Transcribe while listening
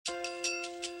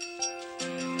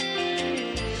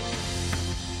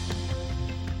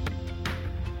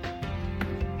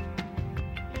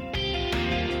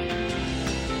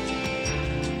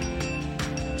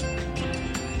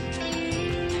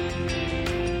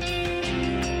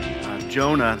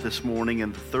Jonah this morning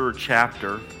in the third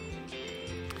chapter.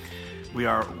 We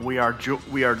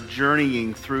are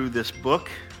journeying through this book,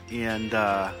 and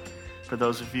for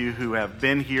those of you who have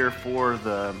been here for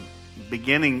the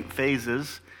beginning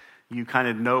phases, you kind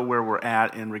of know where we're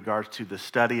at in regards to the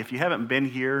study. If you haven't been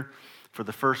here for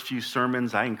the first few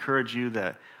sermons, I encourage you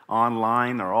that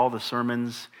online are all the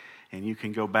sermons, and you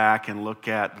can go back and look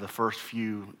at the first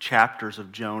few chapters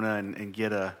of Jonah and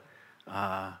get a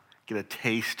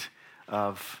taste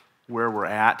of where we're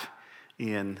at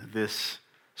in this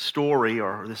story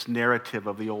or this narrative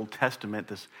of the Old Testament,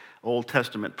 this Old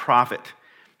Testament prophet.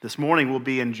 This morning we'll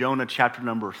be in Jonah chapter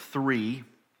number 3.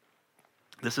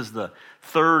 This is the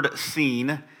third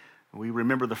scene. We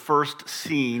remember the first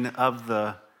scene of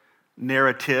the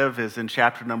narrative is in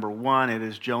chapter number 1. It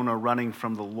is Jonah running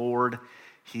from the Lord.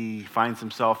 He finds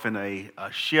himself in a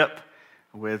ship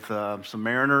with some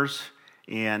mariners,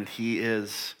 and he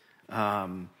is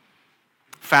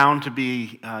found to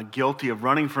be guilty of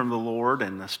running from the Lord,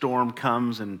 and the storm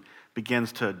comes and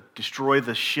begins to destroy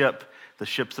the ship. The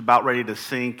ship's about ready to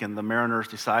sink, and the mariners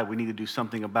decide we need to do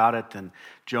something about it, and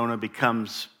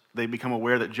they become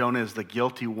aware that Jonah is the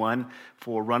guilty one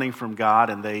for running from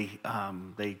God, and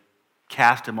they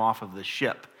cast him off of the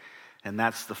ship. And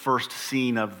that's the first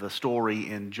scene of the story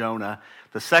in Jonah.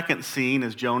 The second scene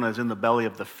is Jonah is in the belly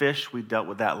of the fish. We dealt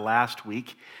with that last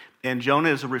week. And Jonah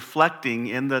is reflecting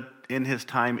in his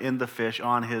time in the fish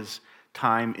on his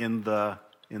time in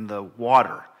the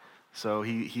water. So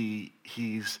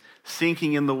he's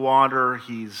sinking in the water.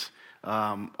 He's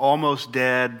almost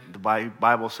dead. The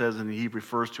Bible says, and he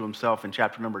refers to himself in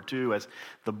chapter number 2 as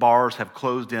the bars have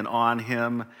closed in on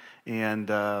him, and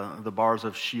the bars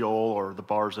of Sheol, or the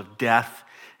bars of death.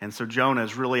 And so Jonah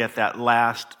is really at that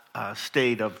last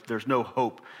state of there's no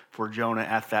hope for Jonah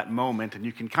at that moment. And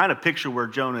you can kind of picture where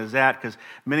Jonah is at, because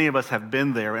many of us have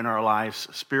been there in our lives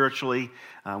spiritually.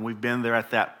 We've been there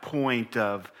at that point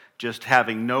of just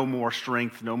having no more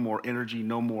strength, no more energy,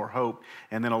 no more hope.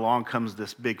 And then along comes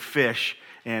this big fish,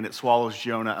 and it swallows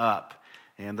Jonah up.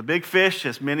 And the big fish,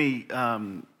 as many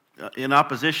in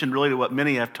opposition really to what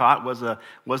many have taught, was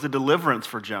a deliverance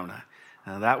for Jonah.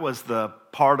 That was the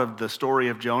part of the story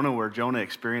of Jonah where Jonah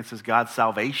experiences God's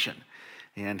salvation.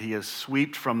 And he is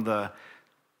swept from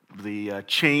the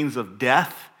chains of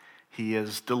death. He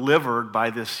is delivered by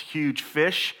this huge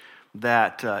fish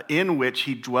that in which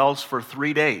he dwells for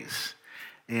 3 days.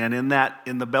 And in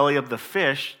the belly of the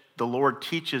fish, the Lord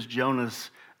teaches Jonah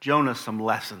some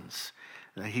lessons.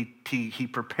 He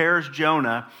prepares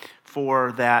Jonah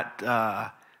for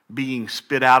that being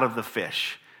spit out of the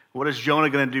fish. What is Jonah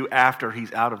going to do after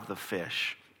he's out of the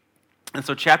fish? And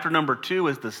so chapter number 2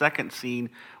 is the second scene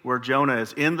where Jonah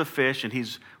is in the fish and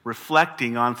he's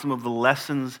reflecting on some of the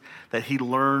lessons that he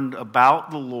learned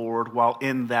about the Lord while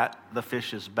in the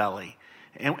fish's belly.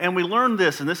 And we learn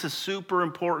this, and this is super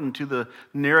important to the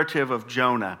narrative of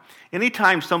Jonah.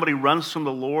 Anytime somebody runs from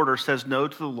the Lord or says no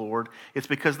to the Lord, it's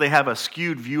because they have a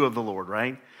skewed view of the Lord,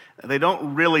 right? They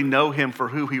don't really know him for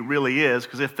who he really is,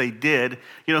 because if they did,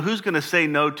 who's going to say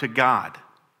no to God?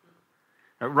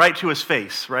 Right to his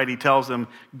face, right? He tells them,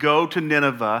 go to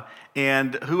Nineveh,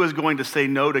 and who is going to say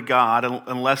no to God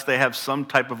unless they have some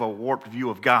type of a warped view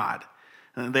of God?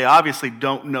 And they obviously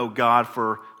don't know God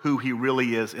for who he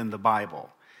really is in the Bible.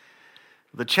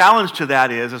 The challenge to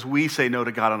that is we say no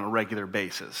to God on a regular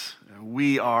basis.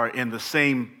 We are in the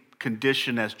same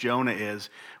condition as Jonah is,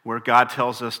 where God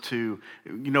tells us to,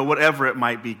 whatever it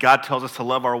might be, God tells us to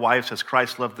love our wives as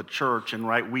Christ loved the church, and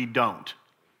right, we don't.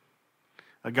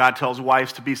 God tells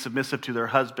wives to be submissive to their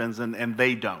husbands, and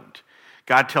they don't.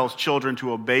 God tells children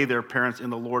to obey their parents in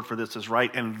the Lord, for this is right,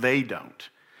 and they don't.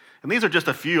 And these are just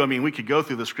a few. We could go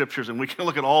through the scriptures and we can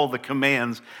look at all the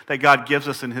commands that God gives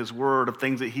us in his word of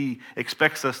things that he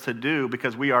expects us to do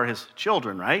because we are his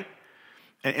children, right?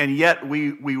 And yet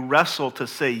we wrestle to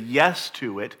say yes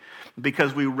to it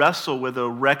because we wrestle with a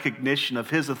recognition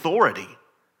of his authority.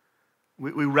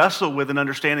 We wrestle with an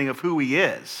understanding of who he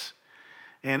is.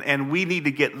 And we need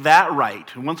to get that right.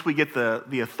 And once we get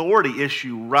the authority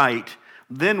issue right,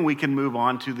 then we can move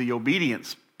on to the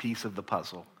obedience piece of the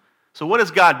puzzle. So what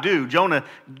does God do?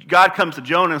 God comes to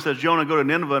Jonah and says, Jonah, go to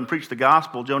Nineveh and preach the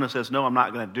gospel. Jonah says, no, I'm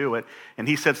not going to do it. And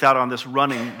he sets out on this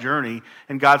running journey.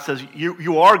 And God says,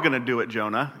 you are going to do it,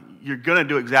 Jonah. You're going to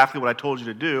do exactly what I told you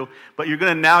to do. But you're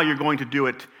going to do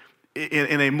it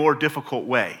in a more difficult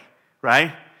way,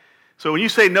 right? So when you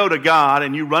say no to God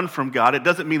and you run from God, it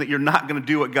doesn't mean that you're not going to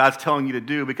do what God's telling you to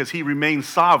do because he remains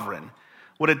sovereign.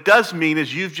 What it does mean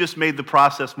is you've just made the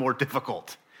process more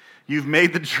difficult. You've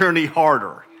made the journey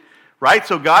harder. Right?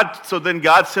 So then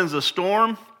God sends a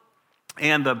storm,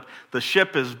 and the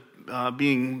ship is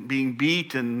being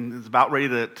beat and is about ready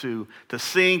to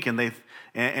sink,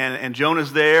 and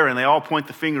Jonah's there, and they all point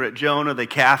the finger at Jonah. They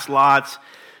cast lots.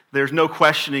 There's no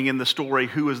questioning in the story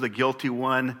who is the guilty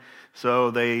one.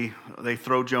 So they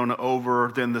throw Jonah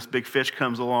over. Then this big fish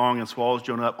comes along and swallows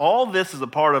Jonah up. All this is a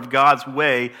part of God's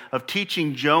way of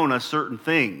teaching Jonah certain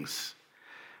things,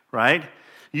 right?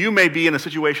 You may be in a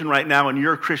situation right now in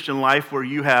your Christian life where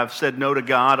you have said no to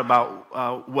God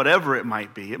about whatever it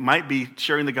might be. It might be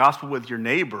sharing the gospel with your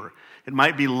neighbor. It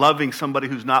might be loving somebody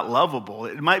who's not lovable.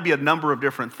 It might be a number of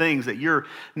different things that you're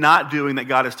not doing that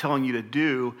God is telling you to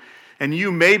do. And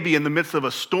you may be in the midst of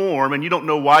a storm and you don't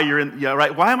know why you're in,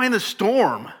 right? Why am I in this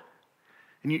storm?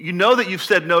 And you know that you've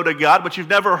said no to God, but you've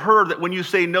never heard that when you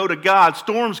say no to God,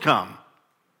 storms come.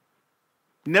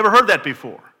 You never heard that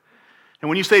before. And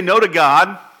when you say no to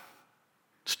God,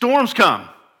 storms come,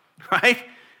 right?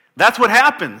 That's what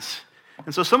happens.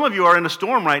 And so some of you are in a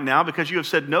storm right now because you have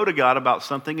said no to God about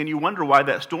something and you wonder why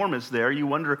that storm is there. You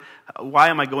wonder, why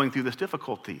am I going through this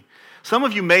difficulty? Some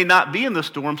of you may not be in the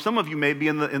storm. Some of you may be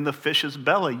in the fish's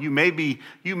belly. You may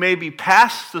be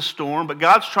past the storm, but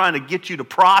God's trying to get you to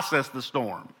process the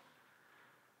storm,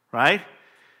 right?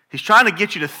 He's trying to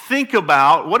get you to think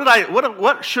about,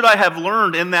 what should I have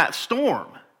learned in that storm?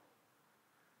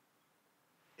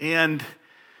 And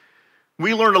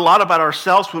we learn a lot about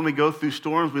ourselves when we go through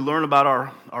storms. We learn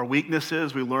about our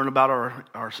weaknesses. We learn about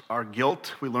our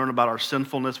guilt. We learn about our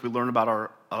sinfulness. We learn about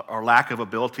our lack of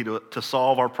ability to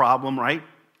solve our problem, right?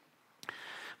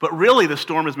 But really, the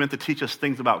storm is meant to teach us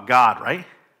things about God, right?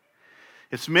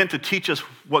 It's meant to teach us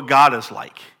what God is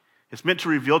like. It's meant to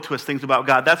reveal to us things about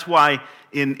God. That's why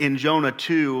in Jonah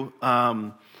 2,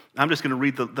 I'm just going to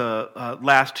read the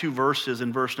last two verses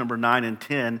in verse number 9 and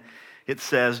 10. It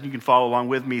says, you can follow along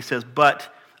with me, it says,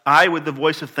 "But I, with the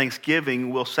voice of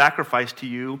thanksgiving, will sacrifice to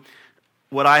you.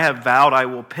 What I have vowed I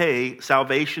will pay.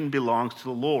 Salvation belongs to the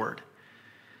Lord."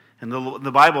 And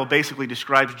the Bible basically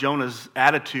describes Jonah's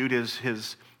attitude,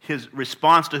 his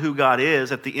response to who God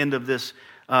is at the end of this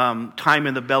time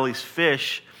in the belly's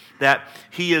fish, that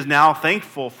he is now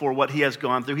thankful for what he has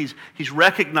gone through. He's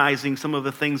recognizing some of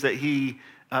the things that he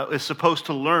is supposed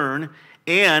to learn.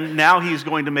 And now he's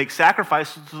going to make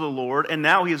sacrifices to the Lord, and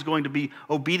now he is going to be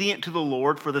obedient to the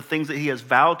Lord for the things that he has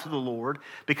vowed to the Lord,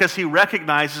 because he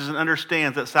recognizes and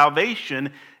understands that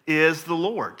salvation is the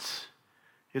Lord's.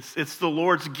 It's the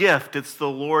Lord's gift. It's the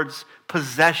Lord's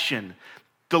possession.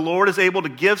 The Lord is able to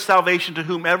give salvation to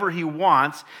whomever he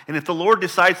wants, and if the Lord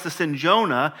decides to send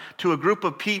Jonah to a group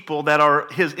of people that are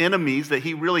his enemies, that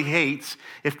he really hates,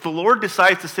 if the Lord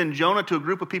decides to send Jonah to a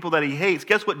group of people that he hates,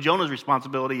 guess what Jonah's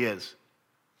responsibility is?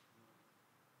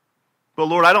 But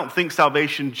Lord, I don't think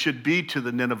salvation should be to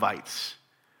the Ninevites,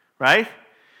 right?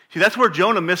 See, that's where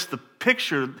Jonah missed the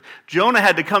picture. Jonah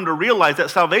had to come to realize that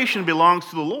salvation belongs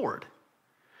to the Lord.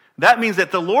 That means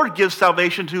that the Lord gives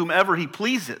salvation to whomever he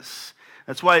pleases.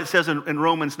 That's why it says in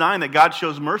Romans 9 that God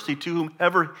shows mercy to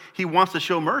whomever he wants to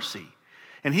show mercy.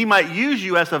 And he might use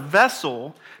you as a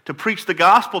vessel to preach the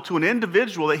gospel to an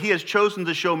individual that he has chosen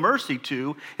to show mercy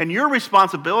to, and your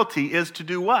responsibility is to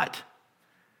do what?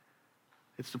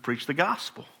 It's to preach the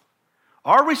gospel.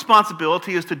 Our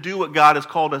responsibility is to do what God has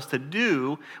called us to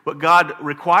do, what God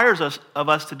requires of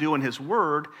us to do in his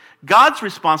word. God's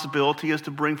responsibility is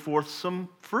to bring forth some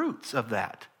fruits of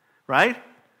that, right?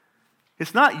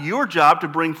 It's not your job to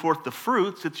bring forth the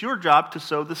fruits. It's your job to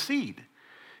sow the seed.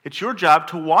 It's your job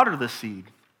to water the seed.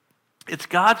 It's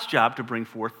God's job to bring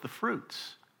forth the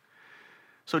fruits.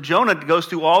 So Jonah goes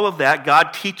through all of that.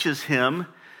 God teaches him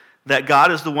that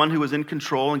God is the one who is in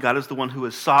control and God is the one who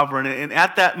is sovereign. And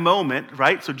at that moment,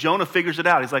 right, so Jonah figures it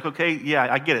out. He's like, okay,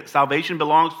 yeah, I get it. Salvation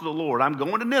belongs to the Lord. I'm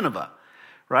going to Nineveh,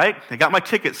 right? I got my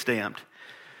ticket stamped.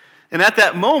 And at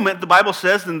that moment, the Bible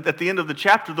says at the end of the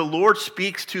chapter, the Lord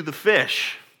speaks to the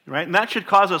fish, right? And that should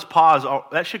cause us pause.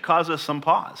 That should cause us some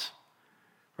pause,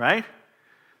 right?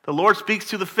 The Lord speaks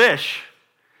to the fish.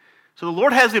 So the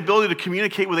Lord has the ability to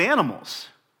communicate with animals.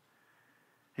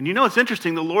 And you know, it's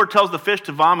interesting. The Lord tells the fish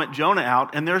to vomit Jonah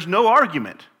out, and there's no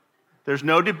argument. There's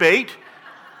no debate.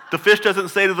 The fish doesn't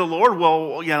say to the Lord,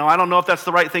 well, I don't know if that's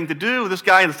the right thing to do. This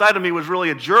guy inside of me was really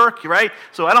a jerk, right?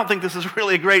 So I don't think this is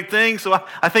really a great thing, so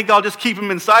I think I'll just keep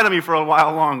him inside of me for a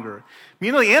while longer. The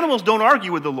animals don't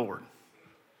argue with the Lord.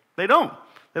 They don't.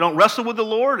 They don't wrestle with the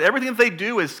Lord. Everything that they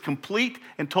do is complete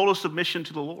and total submission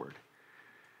to the Lord.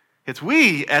 It's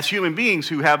we, as human beings,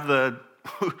 who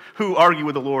argue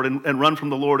with the Lord and run from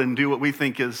the Lord and do what we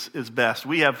think is best.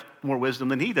 We have more wisdom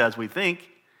than he does, we think.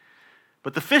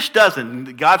 But the fish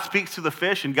doesn't. God speaks to the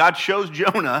fish, and God shows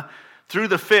Jonah through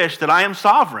the fish that I am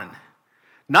sovereign.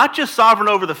 Not just sovereign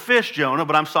over the fish, Jonah,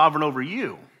 but I'm sovereign over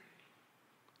you.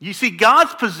 You see,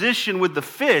 God's position with the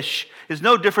fish is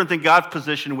no different than God's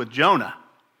position with Jonah,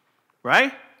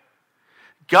 right?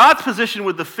 God's position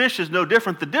with the fish is no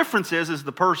different. The difference is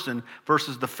the person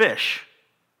versus the fish.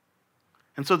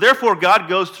 And so therefore, God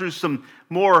goes through some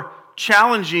more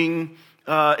challenging,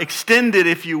 extended,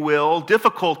 if you will,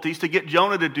 difficulties to get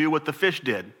Jonah to do what the fish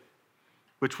did,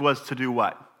 which was to do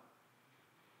what?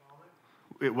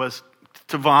 It was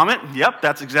to vomit. Yep,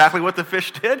 that's exactly what the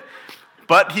fish did.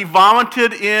 But he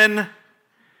vomited in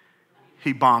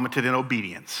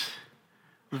obedience.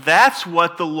 That's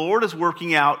what the Lord is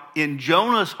working out in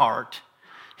Jonah's heart.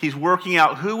 He's working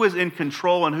out who is in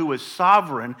control and who is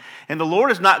sovereign. And the Lord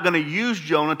is not going to use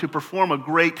Jonah to perform a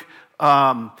great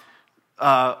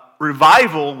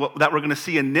revival that we're going to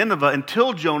see in Nineveh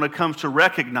until Jonah comes to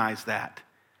recognize that.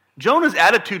 Jonah's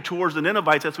attitude towards the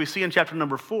Ninevites, as we see in chapter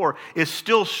number 4, is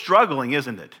still struggling,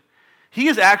 isn't it? He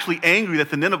is actually angry that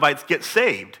the Ninevites get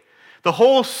saved. The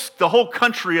whole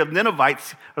country of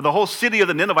Ninevites, or the whole city of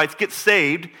the Ninevites gets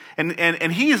saved,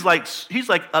 and he's like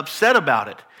upset about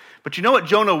it. But you know what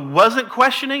Jonah wasn't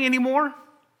questioning anymore?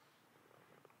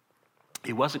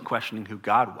 He wasn't questioning who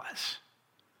God was.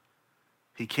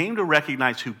 He came to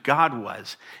recognize who God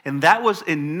was, and that was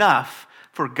enough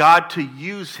for God to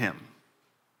use him.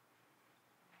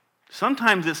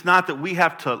 Sometimes it's not that we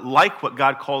have to like what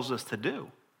God calls us to do.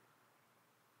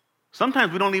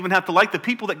 Sometimes we don't even have to like the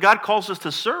people that God calls us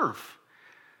to serve.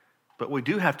 But what we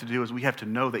do have to do is we have to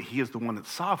know that he is the one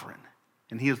that's sovereign,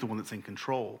 and he is the one that's in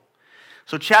control.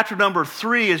 So chapter number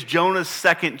 3 is Jonah's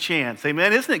second chance.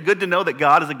 Amen? Isn't it good to know that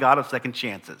God is a God of second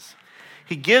chances?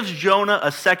 He gives Jonah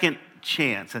a second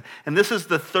chance. And this is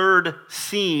the third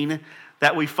scene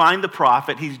that we find the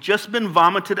prophet. He's just been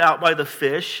vomited out by the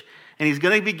fish, and he's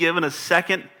going to be given a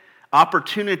second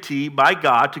opportunity by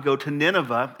God to go to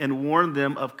Nineveh and warn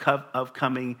them of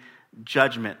coming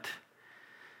judgment.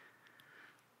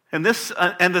 And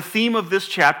the theme of this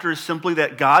chapter is simply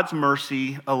that God's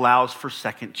mercy allows for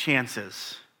second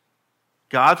chances.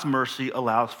 God's mercy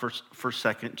allows for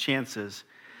second chances.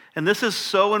 And this is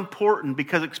so important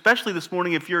because especially this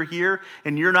morning, if you're here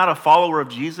and you're not a follower of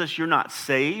Jesus, you're not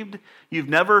saved, you've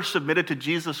never submitted to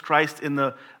Jesus Christ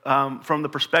from the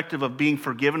perspective of being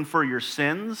forgiven for your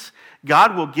sins,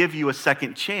 God will give you a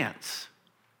second chance.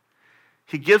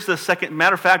 He gives the second.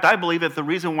 Matter of fact, I believe that the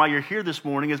reason why you're here this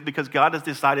morning is because God has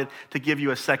decided to give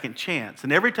you a second chance.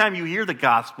 And every time you hear the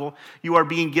gospel, you are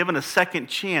being given a second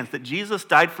chance that Jesus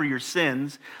died for your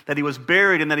sins, that he was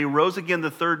buried, and that he rose again the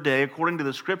third day according to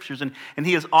the scriptures. And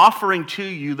he is offering to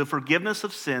you the forgiveness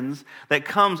of sins that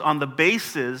comes on the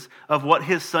basis of what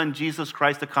his son Jesus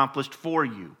Christ accomplished for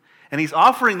you. And he's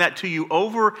offering that to you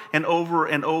over and over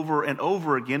and over and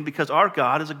over again because our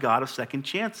God is a God of second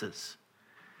chances.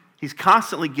 He's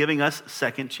constantly giving us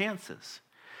second chances.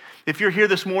 If you're here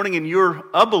this morning and you're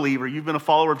a believer, you've been a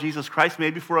follower of Jesus Christ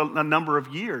maybe for a number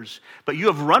of years, but you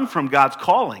have run from God's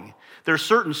calling. There are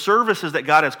certain services that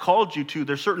God has called you to.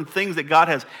 There's certain things that God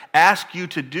has asked you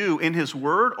to do in his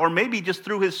word or maybe just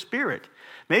through his spirit.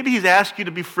 Maybe he's asked you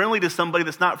to be friendly to somebody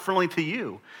that's not friendly to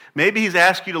you. Maybe he's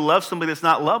asked you to love somebody that's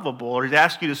not lovable, or he's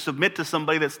asked you to submit to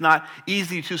somebody that's not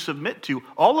easy to submit to.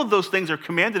 All of those things are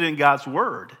commanded in God's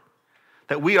word.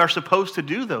 That we are supposed to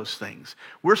do those things.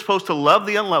 We're supposed to love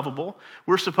the unlovable.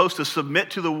 We're supposed to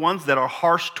submit to the ones that are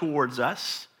harsh towards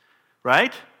us,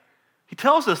 right? He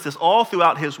tells us this all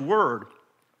throughout his word.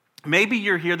 Maybe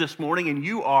you're here this morning and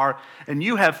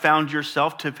you have found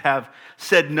yourself to have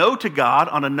said no to God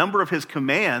on a number of his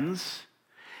commands,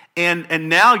 and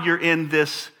now you're in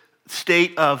this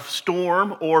state of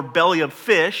storm or belly of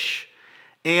fish,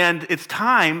 and it's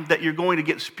time that you're going to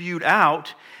get spewed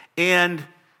out, and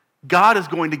God is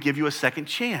going to give you a second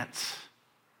chance.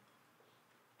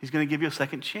 He's going to give you a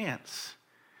second chance.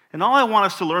 And all I want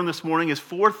us to learn this morning is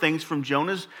 4 things from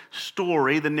Jonah's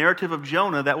story, the narrative of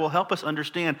Jonah, that will help us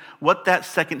understand what that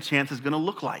second chance is going to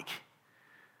look like.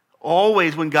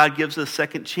 Always when God gives us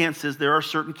second chances, there are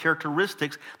certain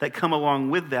characteristics that come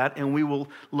along with that, and we will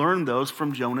learn those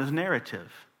from Jonah's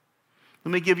narrative.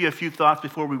 Let me give you a few thoughts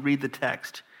before we read the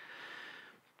text.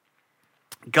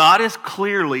 God is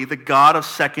clearly the God of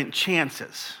second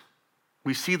chances.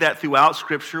 We see that throughout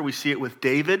Scripture. We see it with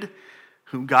David,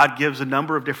 whom God gives a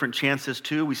number of different chances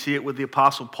to. We see it with the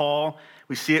Apostle Paul.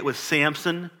 We see it with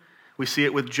Samson. We see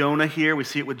it with Jonah here. We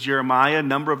see it with Jeremiah. A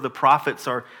number of the prophets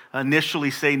are initially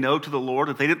say no to the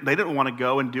Lord. They didn't want to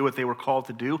go and do what they were called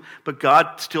to do, but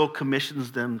God still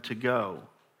commissions them to go.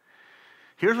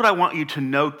 Here's what I want you to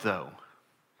note, though,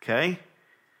 okay?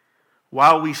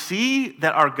 While we see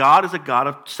that our God is a God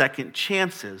of second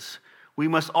chances, we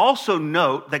must also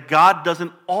note that God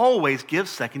doesn't always give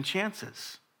second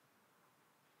chances.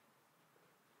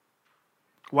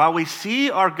 While we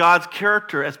see our God's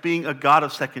character as being a God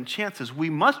of second chances, we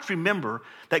must remember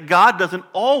that God doesn't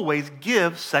always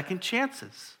give second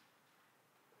chances.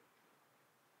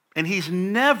 And he's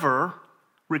never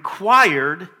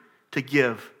required to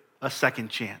give a second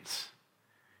chance.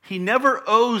 He never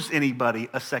owes anybody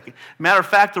a second. Matter of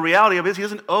fact, the reality of it is he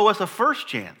doesn't owe us a first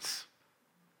chance.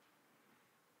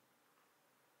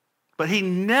 But he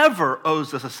never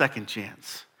owes us a second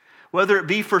chance. Whether it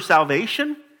be for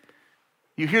salvation,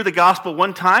 you hear the gospel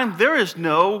one time, there is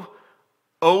no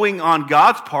owing on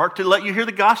God's part to let you hear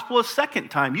the gospel a second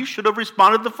time. You should have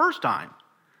responded the first time.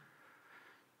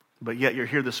 But yet you're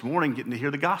here this morning getting to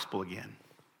hear the gospel again.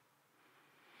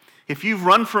 If you've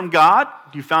run from God,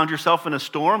 you found yourself in a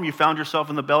storm, you found yourself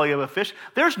in the belly of a fish,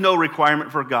 there's no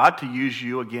requirement for God to use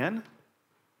you again.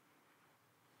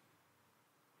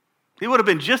 It would have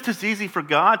been just as easy for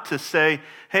God to say,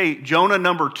 hey, Jonah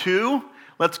number 2,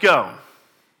 let's go.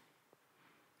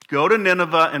 Go to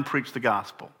Nineveh and preach the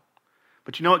gospel.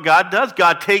 But you know what God does?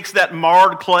 God takes that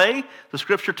marred clay, the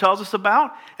scripture tells us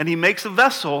about, and he makes a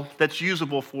vessel that's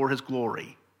usable for his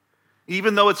glory.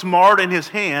 Even though it's marred in his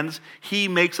hands, he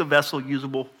makes a vessel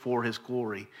usable for his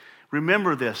glory.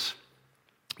 Remember this.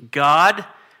 God,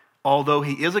 although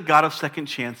he is a God of second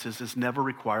chances, is never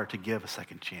required to give a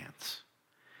second chance.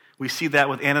 We see that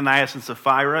with Ananias and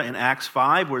Sapphira in Acts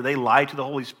 5, where they lie to the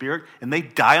Holy Spirit and they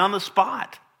die on the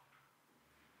spot.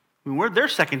 I mean, where'd their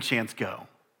second chance go?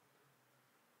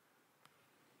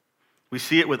 We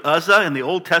see it with Uzzah in the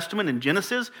Old Testament in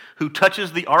Genesis, who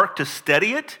touches the ark to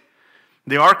steady it.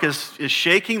 The ark is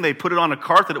shaking. They put it on a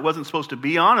cart that it wasn't supposed to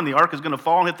be on, and the ark is going to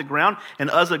fall and hit the ground, and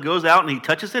Uzzah goes out and he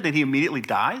touches it, and he immediately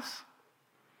dies.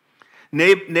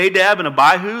 Nadab and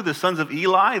Abihu, the sons of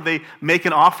Eli, they make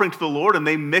an offering to the Lord, and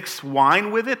they mix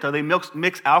wine with it, or they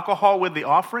mix alcohol with the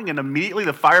offering, and immediately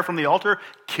the fire from the altar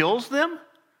kills them.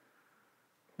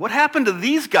 What happened to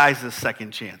these guys'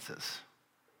 second chances?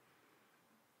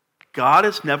 God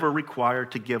is never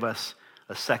required to give us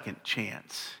a second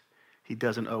chance. He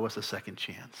doesn't owe us a second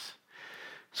chance.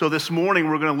 So this morning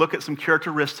we're going to look at some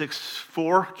characteristics,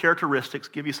 4 characteristics,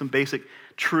 give you some basic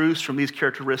truths from these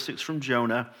characteristics from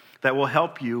Jonah that will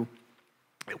help you,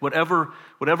 whatever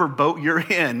boat you're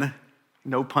in,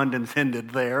 no pun intended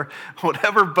there,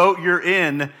 whatever boat you're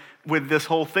in with this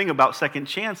whole thing about second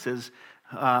chances,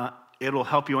 it'll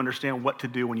help you understand what to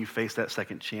do when you face that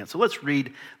second chance. So let's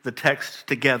read the text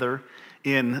together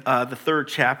in the 3rd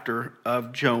chapter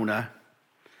of Jonah.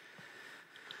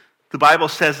 The Bible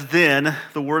says, "Then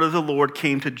the word of the Lord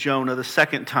came to Jonah the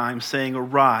second time, saying,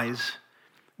 'Arise,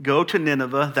 go to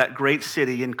Nineveh, that great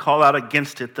city, and call out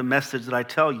against it the message that I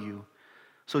tell you.'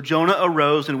 So Jonah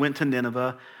arose and went to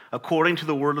Nineveh, according to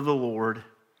the word of the Lord.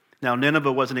 Now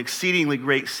Nineveh was an exceedingly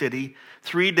great city,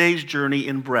 3 days' journey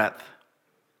in breadth."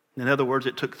 In other words,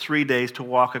 it took 3 days to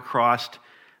walk across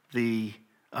the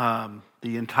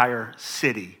entire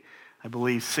city. I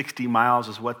believe 60 miles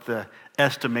is what the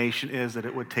estimation is that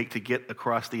it would take to get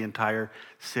across the entire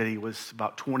city. It was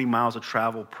about 20 miles of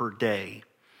travel per day.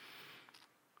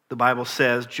 The Bible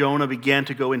says, Jonah began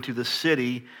to go into the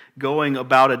city, going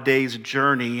about a day's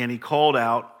journey, and he called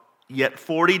out, "Yet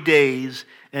 40 days,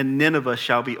 and Nineveh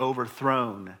shall be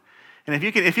overthrown." And if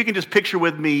you can just picture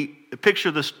with me,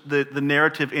 picture the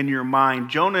narrative in your mind.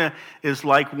 Jonah is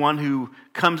like one who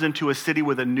comes into a city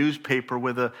with a newspaper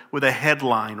with a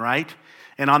headline, right?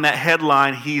 And on that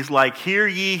headline, he's like, "Hear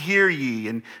ye, hear ye."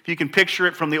 And if you can picture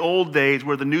it from the old days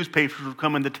where the newspapers would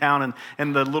come into town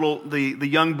and the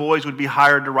young boys would be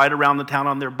hired to ride around the town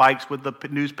on their bikes with the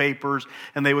newspapers,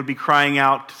 and they would be crying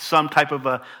out some type of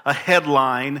a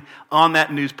headline on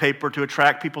that newspaper to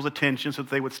attract people's attention so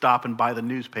that they would stop and buy the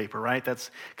newspaper, right?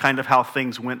 That's kind of how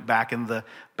things went back in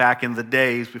the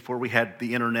days before we had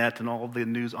the internet and all the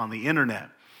news on the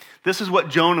internet. This is what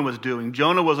Jonah was doing.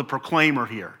 Jonah was a proclaimer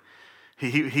here.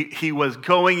 He was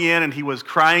going in and he was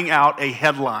crying out a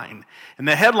headline. And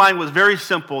the headline was very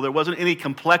simple. There wasn't any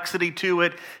complexity to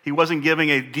it. He wasn't giving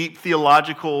a deep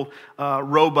theological,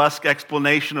 robust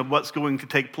explanation of what's going to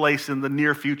take place in the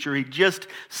near future. He just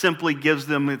simply gives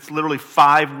them, it's literally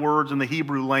 5 words in the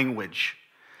Hebrew language.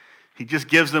 He just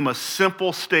gives them a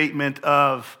simple statement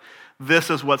of, this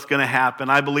is what's going to happen.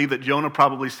 I believe that Jonah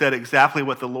probably said exactly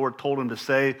what the Lord told him to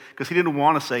say because he didn't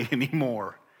want to say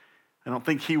anymore. I don't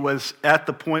think he was at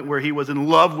the point where he was in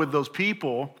love with those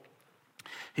people.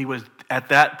 At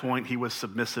that point, he was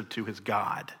submissive to his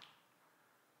God.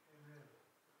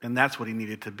 And that's what he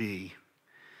needed to be.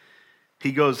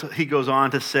 He goes on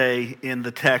to say in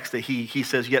the text that he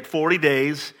says, "Yet 40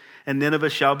 days, and Nineveh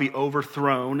shall be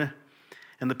overthrown."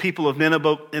 And the people of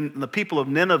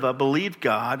Nineveh believed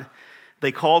God.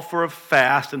 They called for a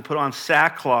fast and put on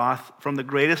sackcloth from the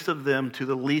greatest of them to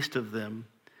the least of them.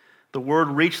 The word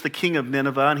reached the king of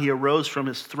Nineveh, and he arose from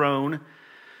his throne,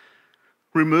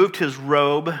 removed his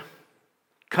robe,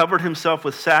 covered himself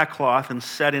with sackcloth, and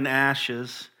sat in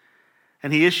ashes.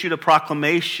 And he issued a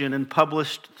proclamation and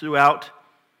published throughout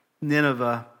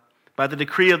Nineveh, by the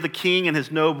decree of the king and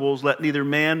his nobles, let neither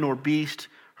man nor beast,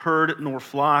 herd nor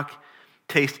flock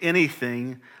taste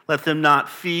anything. Let them not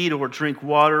feed or drink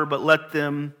water, but let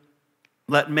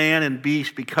man and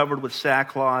beast be covered with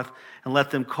sackcloth, and let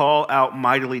them call out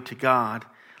mightily to God.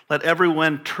 Let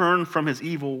everyone turn from his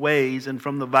evil ways and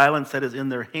from the violence that is in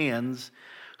their hands.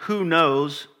 Who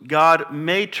knows, God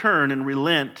may turn and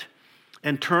relent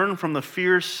and turn from his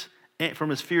fierce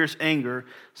anger,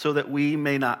 so that we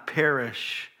may not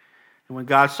perish. And when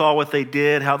God saw what they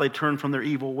did, how they turned from their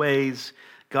evil ways,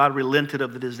 God relented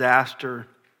of the disaster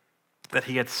that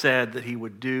he had said that he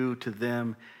would do to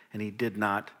them, and he did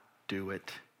not do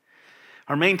it.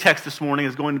 Our main text this morning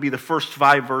is going to be the first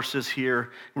 5 verses here.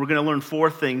 And we're going to learn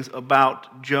 4 things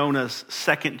about Jonah's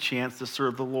second chance to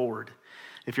serve the Lord.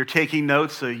 If you're taking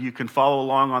notes, so you can follow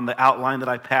along on the outline that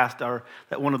I passed, or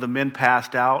that one of the men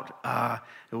passed out.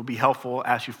 It will be helpful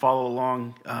as you follow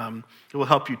along. It will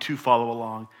help you to follow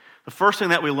along. The first thing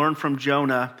that we learn from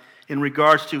Jonah in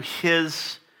regards to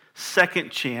his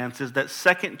second chance is that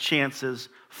second chances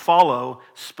follow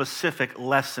specific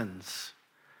lessons.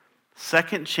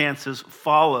 Second chances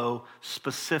follow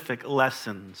specific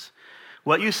lessons.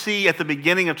 What you see at the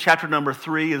beginning of chapter number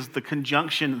 3 is the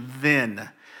conjunction then.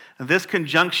 This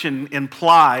conjunction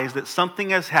implies that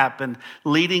something has happened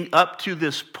leading up to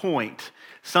this point.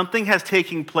 Something has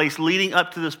taken place leading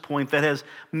up to this point that has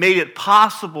made it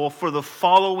possible for the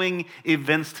following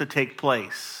events to take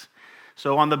place.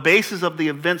 So on the basis of the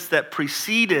events that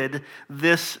preceded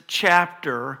this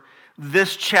chapter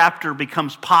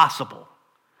becomes possible.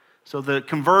 So the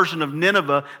conversion of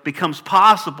Nineveh becomes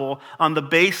possible on the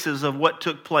basis of what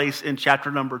took place in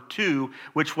chapter number 2,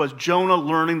 which was Jonah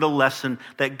learning the lesson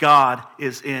that God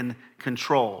is in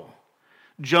control.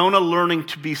 Jonah learning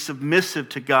to be submissive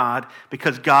to God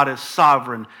because God is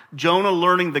sovereign. Jonah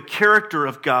learning the character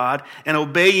of God and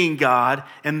obeying God,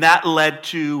 and that led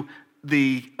to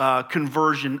the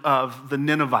conversion of the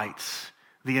Ninevites,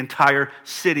 the entire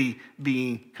city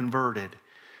being converted.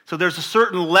 So there's a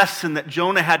certain lesson that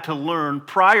Jonah had to learn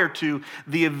prior to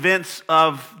the events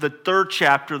of the 3rd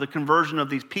chapter, the conversion of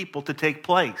these people, to take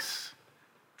place.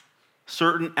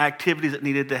 Certain activities that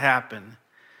needed to happen.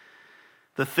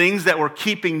 The things that were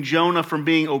keeping Jonah from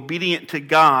being obedient to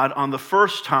God on the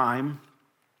first time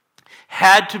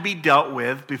had to be dealt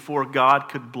with before God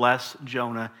could bless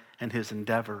Jonah and his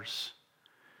endeavors.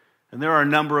 And there are a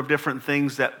number of different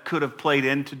things that could have played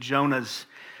into Jonah's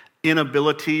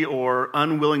inability or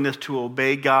unwillingness to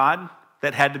obey God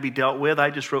that had to be dealt with. I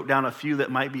just wrote down a few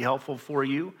that might be helpful for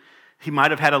you. He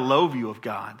might have had a low view of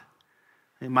God.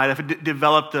 He might have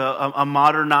developed a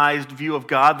modernized view of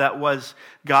God that was,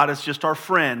 God is just our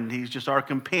friend. He's just our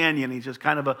companion. He's just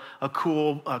kind of a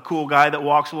cool guy that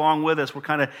walks along with us. We're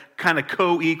kind of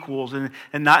co-equals, and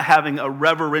not having a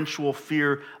reverential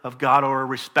fear of God or a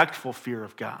respectful fear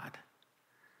of God.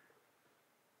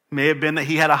 May have been that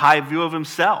he had a high view of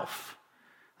himself.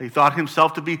 He thought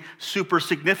himself to be super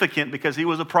significant because he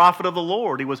was a prophet of the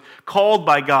Lord. He was called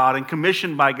by God and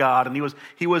commissioned by God, and he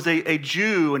was a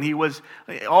Jew, and he was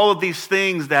all of these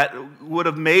things that would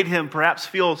have made him perhaps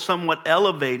feel somewhat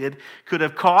elevated, could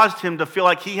have caused him to feel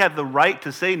like he had the right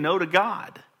to say no to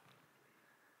God.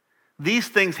 These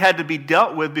things had to be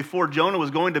dealt with before Jonah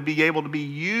was going to be able to be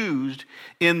used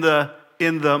in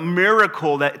the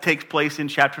miracle that takes place in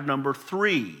chapter number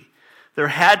 3. There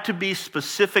had to be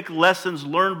specific lessons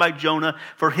learned by Jonah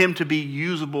for him to be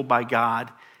usable by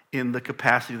God in the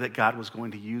capacity that God was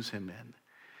going to use him in.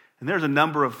 And there's a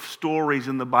number of stories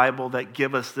in the Bible that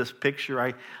give us this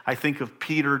picture. I think of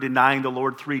Peter denying the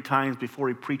Lord 3 times before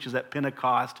he preaches at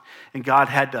Pentecost. And God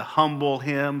had to humble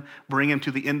him, bring him to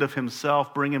the end of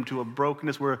himself, bring him to a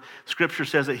brokenness where Scripture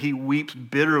says that he weeps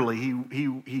bitterly.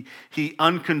 He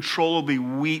uncontrollably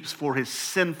weeps for his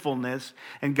sinfulness.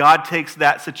 And God takes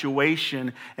that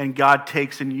situation and God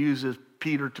takes and uses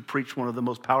Peter to preach one of the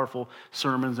most powerful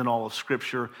sermons in all of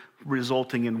Scripture,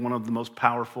 resulting in one of the most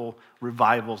powerful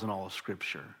revivals in all of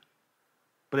Scripture.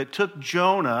 But it took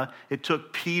Jonah, it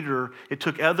took Peter, it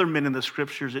took other men in the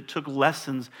Scriptures, it took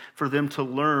lessons for them to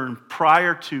learn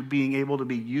prior to being able to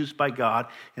be used by God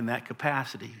in that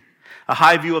capacity. A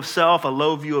high view of self, a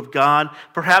low view of God.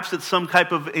 Perhaps it's some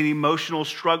type of an emotional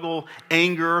struggle,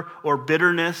 anger or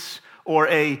bitterness, or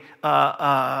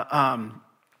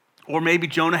or maybe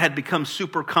Jonah had become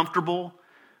super comfortable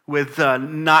with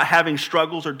not having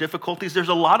struggles or difficulties. There's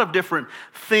a lot of different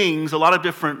things, a lot of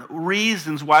different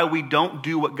reasons why we don't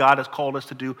do what God has called us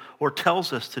to do or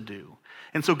tells us to do.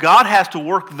 And so God has to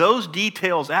work those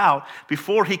details out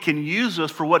before he can use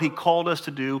us for what he called us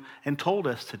to do and told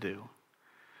us to do.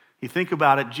 You think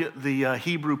about it, the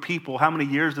Hebrew people, how many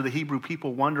years did the Hebrew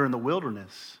people wander in the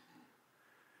wilderness?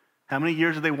 How many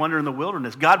years did they wander in the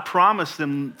wilderness? God promised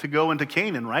them to go into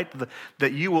Canaan, right?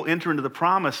 That you will enter into the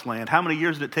promised land. How many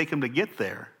years did it take them to get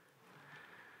there?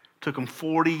 It took them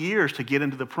 40 years to get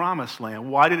into the promised land.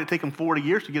 Why did it take them 40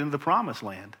 years to get into the promised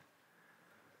land?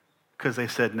 Because they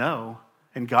said no,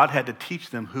 and God had to teach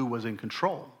them who was in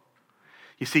control.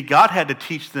 You see, God had to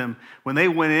teach them when they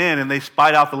went in and they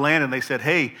spied out the land and they said,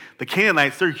 hey, the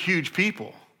Canaanites, they're huge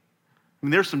people. I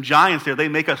mean, there's some giants there. They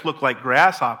make us look like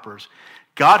grasshoppers.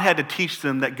 God had to teach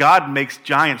them that God makes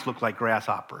giants look like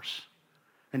grasshoppers.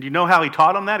 And do you know how he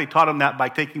taught them that? He taught them that by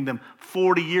taking them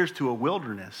 40 years to a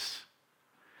wilderness.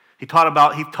 He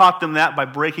taught them that by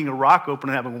breaking a rock open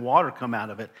and having water come out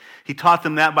of it. He taught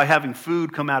them that by having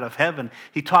food come out of heaven.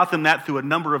 He taught them that through a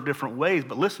number of different ways.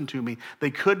 But listen to me,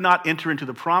 they could not enter into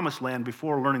the promised land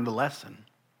before learning the lesson.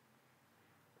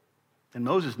 And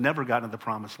Moses never got into the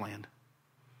promised land.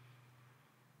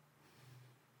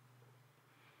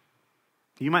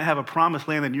 You might have a promised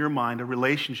land in your mind, a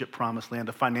relationship promised land,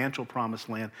 a financial promised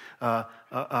land,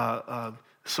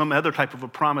 some other type of a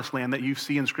promised land that you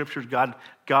see in scriptures,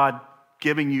 God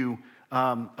giving you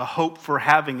a hope for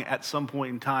having at some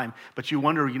point in time. But you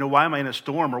wonder, why am I in a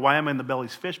storm or why am I in the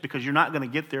belly's fish? Because you're not going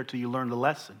to get there till you learn the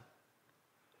lesson.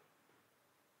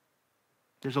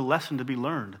 There's a lesson to be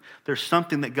learned. There's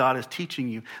something that God is teaching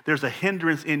you. There's a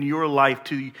hindrance in your life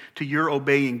to your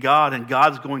obeying God, and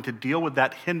God's going to deal with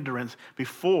that hindrance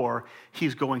before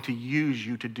he's going to use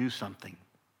you to do something.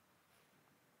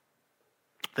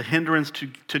 The hindrance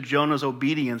to Jonah's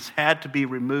obedience had to be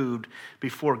removed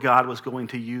before God was going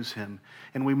to use him.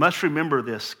 And we must remember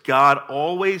this. God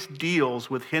always deals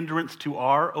with hindrance to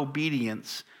our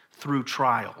obedience through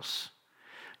trials.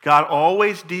 God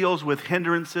always deals with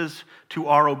hindrances to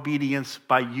our obedience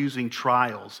by using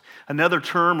trials. Another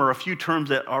term or a few terms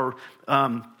that are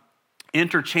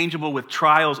interchangeable with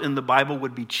trials in the Bible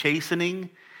would be chastening.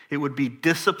 It would be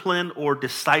discipline or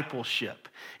discipleship.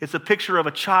 It's a picture of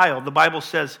a child. The Bible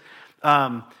says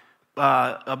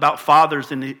about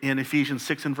fathers in Ephesians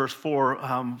 6 and verse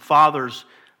 4, fathers,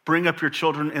 bring up your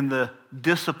children in the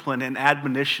discipline and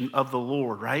admonition of the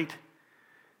Lord, right?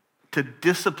 To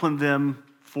discipline them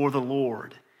for the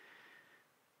Lord.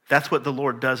 That's what the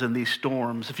Lord does in these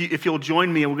storms. If you'll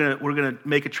join me, we're gonna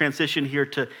make a transition here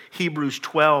to Hebrews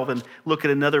 12 and look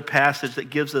at another passage that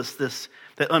gives us this,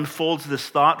 that unfolds this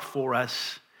thought for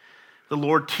us. The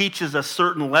Lord teaches us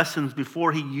certain lessons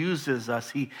before he uses us.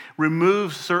 He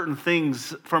removes certain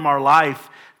things from our life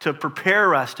to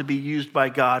prepare us to be used by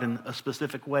God in a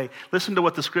specific way. Listen to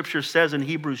what the scripture says in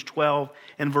Hebrews 12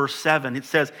 and verse 7. It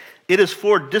says, "It is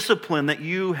for discipline that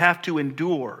you have to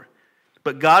endure,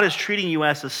 but God is treating you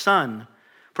as a son.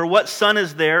 For what son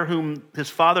is there whom his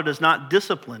father does not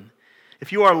discipline?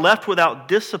 If you are left without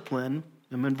discipline,"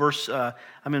 I'm in verse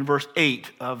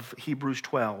 8 of Hebrews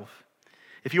 12.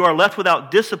 "If you are left without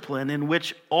discipline in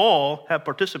which all have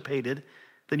participated,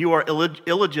 then you are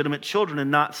illegitimate children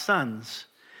and not sons.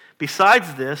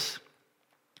 Besides this,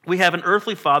 we have an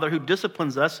earthly father who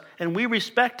disciplines us, and we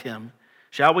respect him.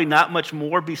 Shall we not much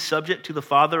more be subject to the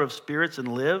Father of spirits and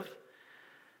live?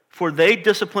 For they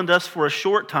disciplined us for a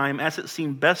short time as it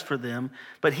seemed best for them,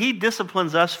 but he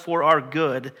disciplines us for our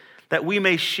good, that we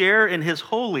may share in his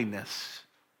holiness.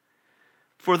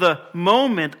 For the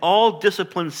moment, all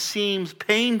discipline seems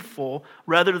painful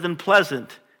rather than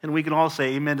pleasant." And we can all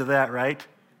say amen to that, right?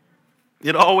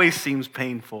 It always seems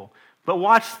painful. But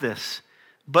watch this.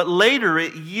 "But later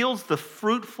it yields the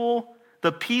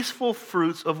peaceful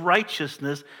fruits of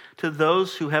righteousness to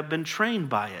those who have been trained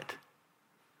by it.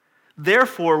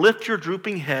 Therefore, lift your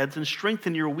drooping heads and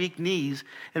strengthen your weak knees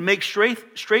and make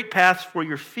straight paths for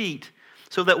your feet,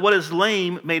 so that what is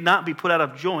lame may not be put out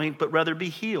of joint, but rather be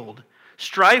healed.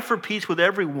 Strive for peace with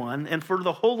everyone and for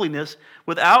the holiness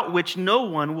without which no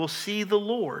one will see the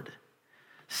Lord.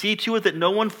 See to it that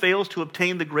no one fails to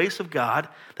obtain the grace of God,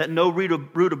 that no root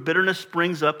of bitterness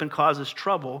springs up and causes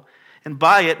trouble, and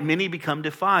by it many become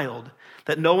defiled.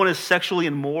 That no one is sexually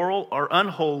immoral or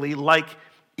unholy like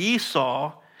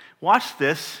Esau." Watch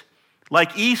this.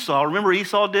 Like Esau. Remember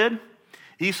Esau did?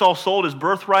 Esau sold his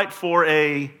birthright for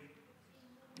a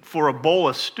bowl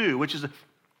of stew, which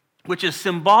is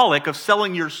symbolic of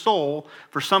selling your soul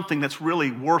for something that's really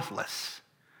worthless.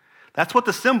 That's what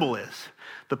the symbol is.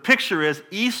 The picture is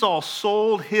Esau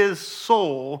sold his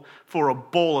soul for a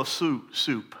bowl of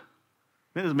soup.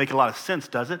 It doesn't make a lot of sense,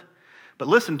 does it? But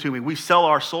listen to me. We sell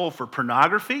our soul for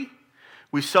pornography.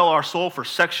 We sell our soul for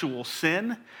sexual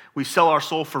sin. We sell our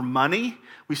soul for money.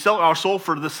 We sell our soul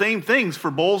for the same things,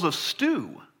 for bowls of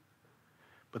stew.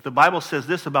 But the Bible says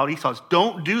this about Esau.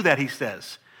 Don't do that, he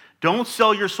says. Don't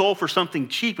sell your soul for something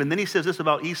cheap. And then he says this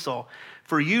about Esau.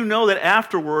 For you know that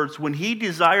afterwards, when he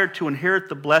desired to inherit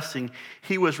the blessing,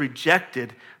 he was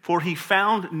rejected, for he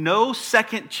found no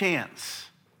second chance.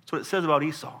 That's what it says about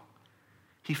Esau.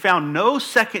 He found no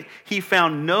chance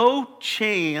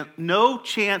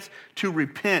to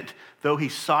repent, though he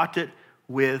sought it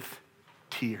with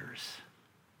tears.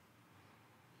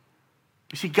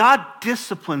 You see, God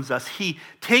disciplines us. He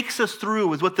takes us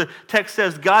through, is what the text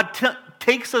says. God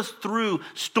takes us through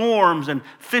storms and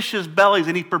fish's bellies,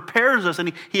 and he prepares us,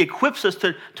 and he equips us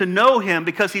to know him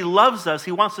because he loves us.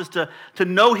 He wants us to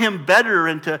know him better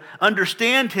and to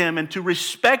understand him and to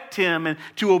respect him and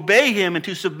to obey him and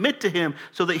to submit to him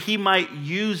so that he might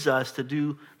use us to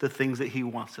do the things that he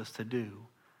wants us to do.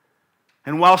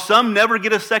 And while some never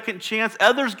get a second chance,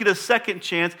 others get a second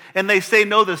chance, and they say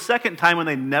no the second time, and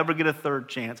they never get a third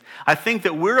chance. I think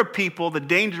that we're a people, the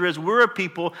danger is we're a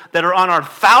people that are on our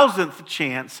 1,000th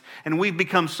chance, and we've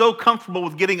become so comfortable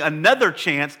with getting another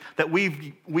chance that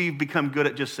we've become good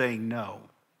at just saying no.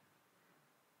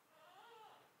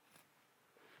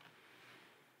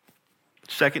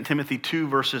 Second Timothy 2,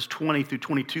 verses 20 through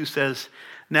 22 says,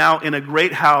 Now in a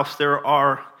great house there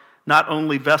are not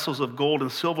only vessels of gold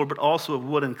and silver, but also of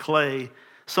wood and clay,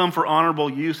 some for honorable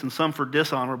use and some for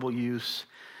dishonorable use.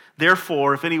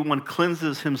 Therefore, if anyone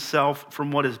cleanses himself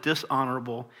from what is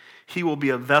dishonorable, he will be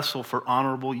a vessel for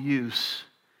honorable use,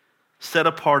 set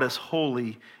apart as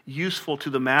holy, useful to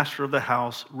the master of the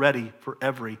house, ready for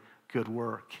every good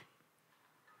work.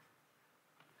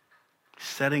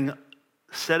 Setting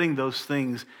those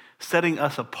things, setting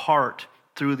us apart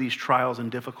through these trials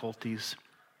and difficulties.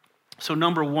 So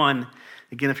number one,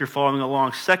 again, if you're following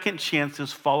along, second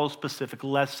chances follow specific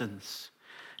lessons.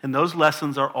 And those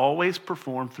lessons are always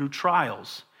performed through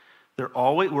trials. We're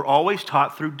always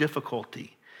taught through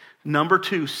difficulty. Number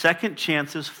two, second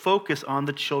chances focus on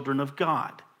the children of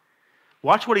God.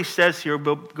 Watch what he says here.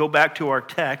 Go back to our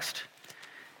text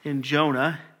in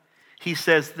Jonah. He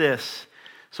says this.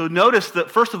 So notice that,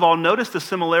 first of all, notice the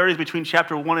similarities between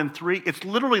chapter 1 and 3. It's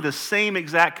literally the same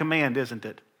exact command, isn't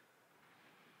it?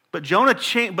 But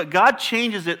God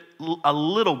changes it a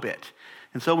little bit.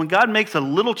 And so when God makes a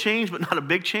little change, but not a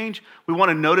big change, we want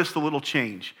to notice the little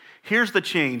change. Here's the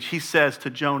change. He says to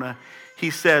Jonah, he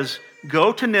says,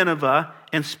 Go to Nineveh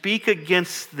and speak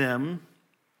against them,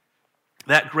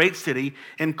 that great city,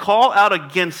 and call out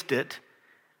against it.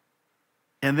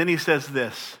 And then he says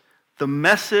this, the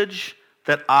message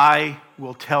that I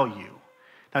will tell you.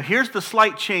 Now here's the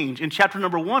slight change. In chapter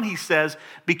number 1, he says,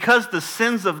 because the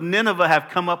sins of Nineveh have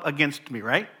come up against me,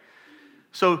 right?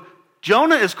 So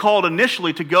Jonah is called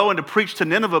initially to go and to preach to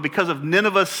Nineveh because of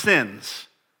Nineveh's sins.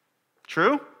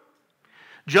 True?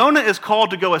 Jonah is called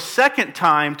to go a second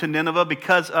time to Nineveh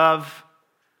because of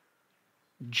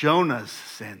Jonah's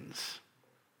sins.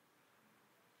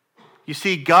 You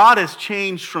see, God has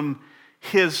changed from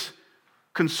his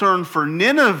concern for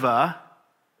Nineveh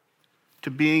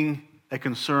to being a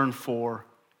concern for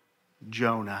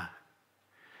Jonah.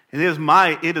 And it is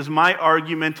my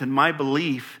argument and my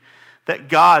belief that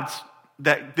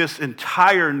this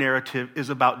entire narrative is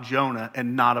about Jonah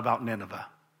and not about Nineveh.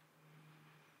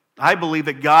 I believe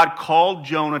that God called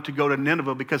Jonah to go to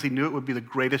Nineveh because he knew it would be the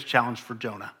greatest challenge for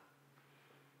Jonah.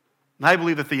 And I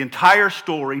believe that the entire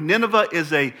story, Nineveh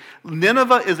is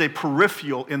a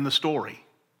peripheral in the story.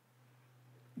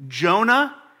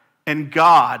 Jonah and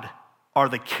God are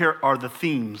the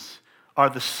themes, are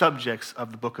the subjects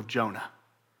of the book of Jonah.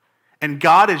 And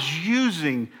God is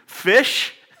using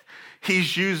fish,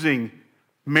 he's using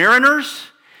mariners,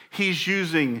 he's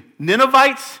using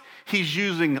Ninevites, he's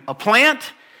using a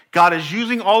plant. God is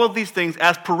using all of these things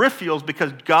as peripherals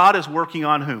because God is working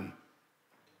on whom?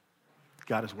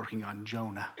 God is working on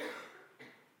Jonah.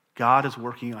 God is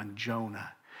working on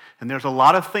Jonah. And there's a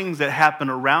lot of things that happen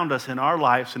around us in our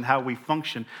lives and how we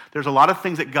function. There's a lot of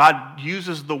things that God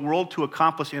uses the world to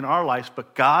accomplish in our lives,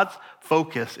 but God's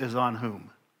focus is on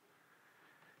whom?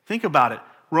 Think about it.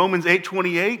 Romans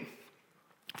 8:28.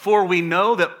 For we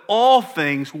know that all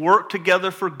things work together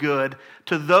for good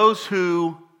to those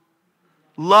who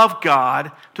love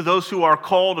God, to those who are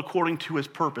called according to his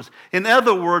purpose. In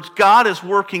other words, God is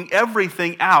working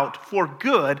everything out for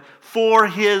good for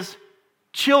his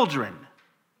children.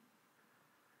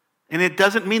 And it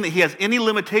doesn't mean that he has any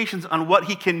limitations on what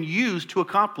he can use to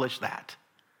accomplish that.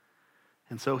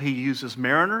 And so he uses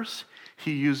mariners,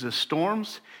 he uses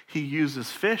storms, he uses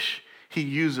fish, he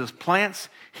uses plants,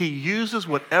 he uses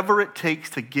whatever it takes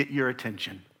to get your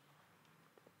attention.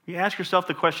 You ask yourself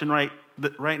the question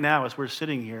right now as we're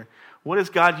sitting here, what is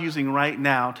God using right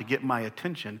now to get my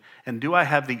attention? And do I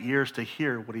have the ears to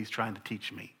hear what he's trying to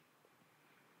teach me?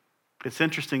 It's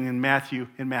interesting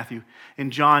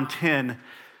in John 10,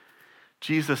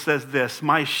 Jesus says this,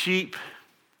 my sheep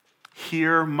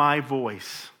hear my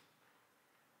voice.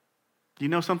 You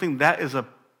know something? That is a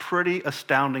pretty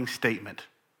astounding statement.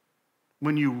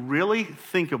 When you really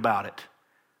think about it,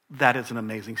 that is an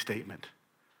amazing statement.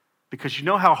 Because you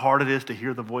know how hard it is to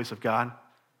hear the voice of God?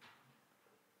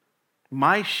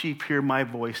 My sheep hear my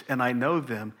voice, and I know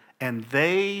them, and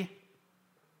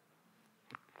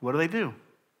what do?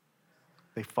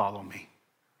 They follow me.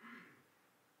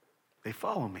 They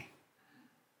follow me.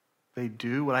 They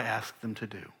do what I ask them to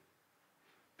do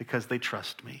because they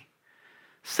trust me.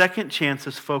 Second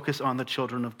chances focus on the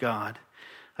children of God.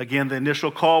 Again, the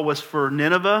initial call was for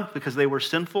Nineveh because they were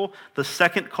sinful. The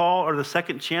second call or the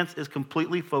second chance is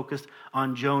completely focused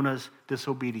on Jonah's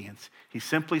disobedience. He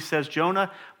simply says, Jonah,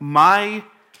 my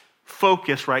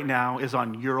focus right now is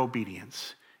on your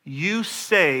obedience. You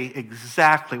say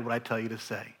exactly what I tell you to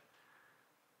say.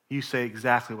 You say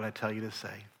exactly what I tell you to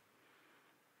say.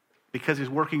 Because he's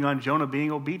working on Jonah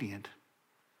being obedient.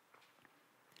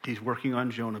 He's working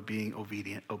on Jonah being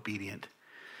obedient.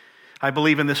 I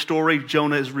believe in this story,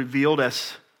 Jonah is revealed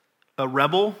as a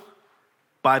rebel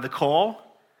by the call,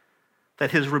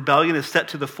 that his rebellion is set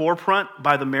to the forefront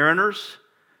by the mariners,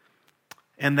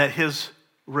 and that his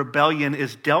rebellion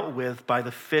is dealt with by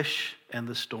the fish and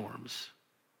the storms.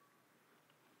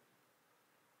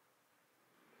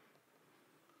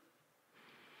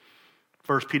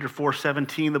 First Peter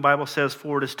 4:17, the Bible says,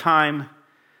 for it is time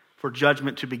for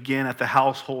judgment to begin at the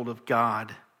household of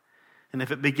God. And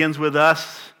if it begins with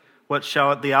us, what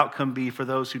shall the outcome be for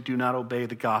those who do not obey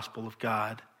the gospel of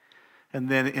God? And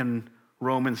then in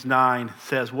Romans 9 it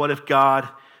says, what if God,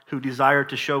 who desired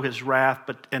to show his wrath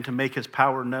and to make his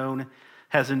power known,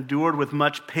 has endured with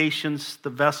much patience the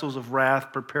vessels of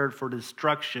wrath prepared for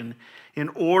destruction, in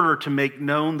order to make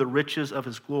known the riches of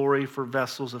his glory for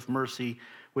vessels of mercy,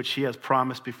 which he has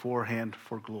promised beforehand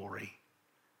for glory.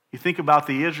 You think about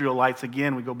the Israelites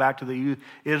again, we go back to the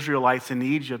Israelites in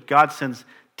Egypt. God sends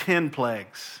 10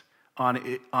 plagues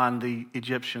on the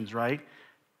Egyptians, right?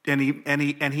 And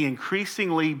he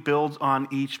increasingly builds on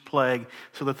each plague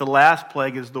so that the last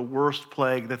plague is the worst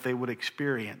plague that they would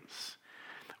experience.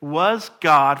 Was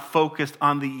God focused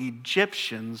on the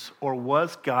Egyptians or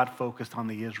was God focused on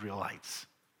the Israelites?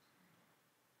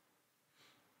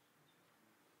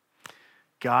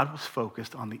 God was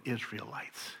focused on the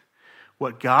Israelites.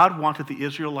 What God wanted the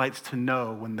Israelites to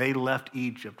know when they left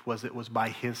Egypt was it was by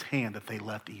his hand that they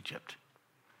left Egypt.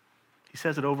 He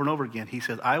says it over and over again. He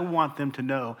says, I want them to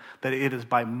know that it is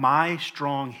by my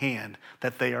strong hand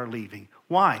that they are leaving.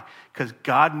 Why? Because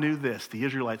God knew this. The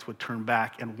Israelites would turn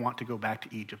back and want to go back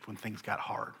to Egypt when things got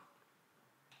hard.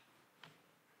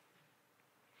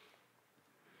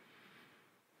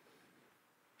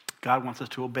 God wants us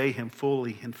to obey him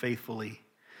fully and faithfully.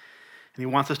 And he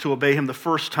wants us to obey him the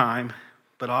first time,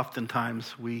 but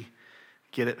oftentimes we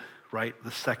get it right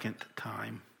the second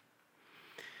time.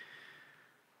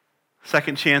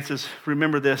 Second chances,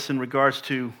 remember this in regards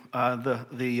to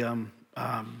the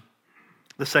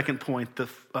second point,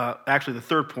 actually the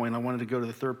third point. I wanted to go to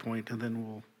the third point and then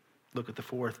we'll look at the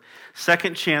fourth.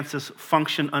 Second chances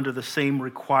function under the same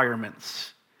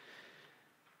requirements.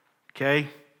 Okay?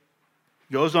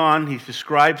 He goes on, he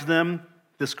describes them,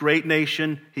 this great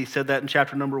nation. He said that in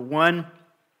chapter number 1.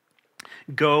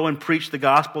 Go and preach the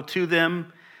gospel to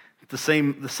them. The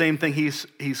same thing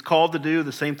he's called to do,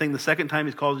 the same thing the second time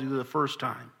he's called to do the first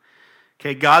time.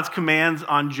 Okay, God's commands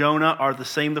on Jonah are the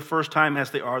same the first time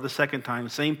as they are the second time.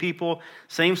 Same people,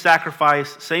 same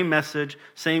sacrifice, same message,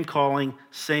 same calling,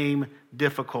 same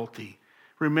difficulty.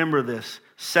 Remember this,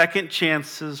 second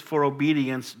chances for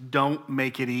obedience don't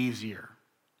make it easier.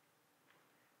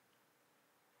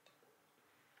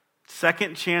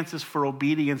 Second chances for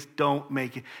obedience don't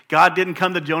make it. God didn't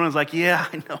come to Jonah and was like, yeah,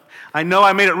 I know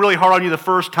I made it really hard on you the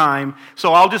first time,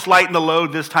 so I'll just lighten the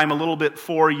load this time a little bit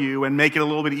for you and make it a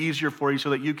little bit easier for you so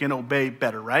that you can obey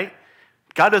better, right?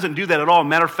 God doesn't do that at all.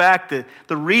 Matter of fact,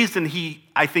 the reason he,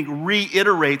 I think,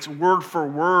 reiterates word for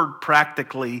word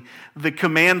practically the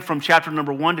command from chapter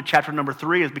number 1 to chapter number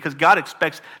 3 is because God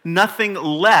expects nothing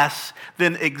less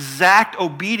than exact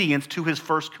obedience to his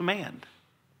first command.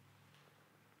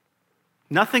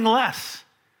 Nothing less.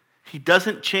 He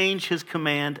doesn't change his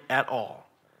command at all.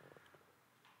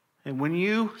 And when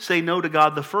you say no to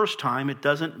God the first time, it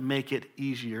doesn't make it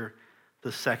easier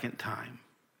the second time.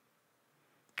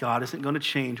 God isn't going to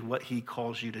change what he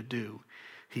calls you to do.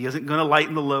 He isn't going to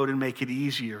lighten the load and make it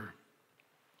easier.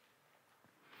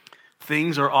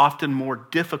 Things are often more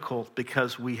difficult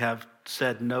because we have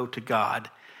said no to God,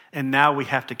 and now we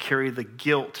have to carry the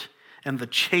guilt and the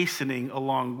chastening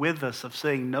along with us of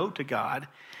saying no to God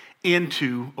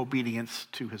into obedience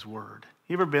to his word.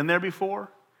 You ever been there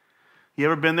before? You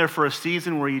ever been there for a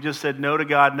season where you just said no to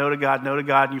God, no to God, no to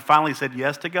God, and you finally said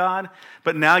yes to God,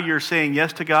 but now you're saying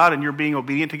yes to God and you're being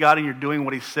obedient to God and you're doing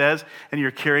what he says and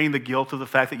you're carrying the guilt of the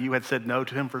fact that you had said no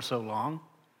to him for so long?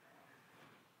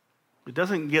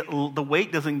 The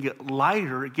weight doesn't get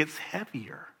lighter, it gets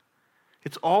heavier.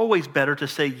 It's always better to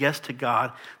say yes to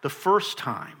God the first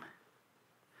time.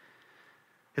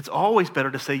 It's always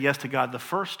better to say yes to God the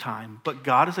first time, but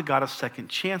God is a God of second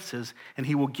chances, and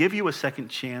he will give you a second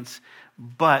chance,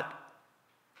 but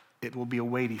it will be a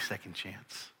weighty second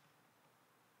chance.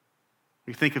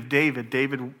 You think of David.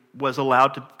 David was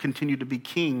allowed to continue to be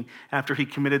king after he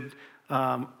had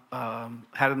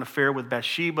an affair with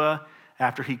Bathsheba,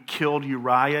 after he killed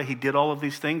Uriah. He did all of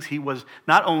these things. He was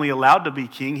not only allowed to be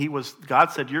king,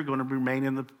 God said, you're going to remain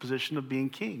in the position of being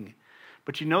king.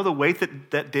 But you know the weight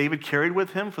that David carried with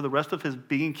him for the rest of his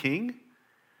being king?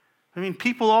 I mean,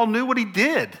 people all knew what he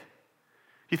did.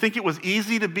 You think it was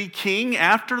easy to be king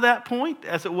after that point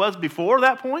as it was before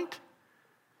that point?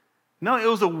 No, it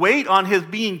was a weight on his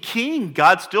being king.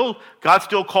 God still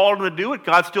called him to do it.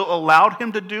 God still allowed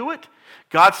him to do it.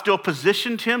 God still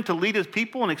positioned him to lead his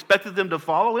people and expected them to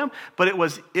follow him. But it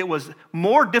was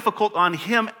more difficult on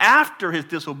him after his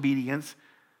disobedience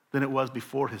than it was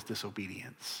before his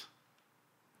disobedience.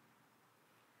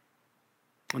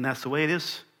 And that's the way it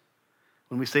is.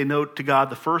 When we say no to God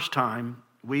the first time,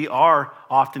 we are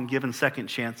often given second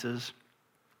chances.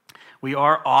 We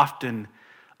are often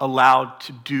allowed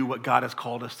to do what God has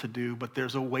called us to do, but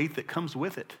there's a weight that comes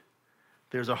with it.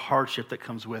 There's a hardship that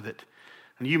comes with it.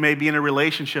 And you may be in a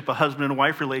relationship, a husband and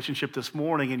wife relationship this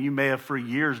morning, and you may have for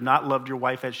years not loved your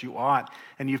wife as you ought.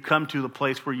 And you've come to the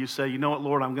place where you say, you know what,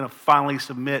 Lord, I'm going to finally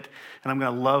submit, and I'm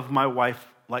going to love my wife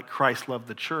like Christ loved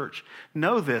the church.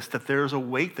 Know this, that there's a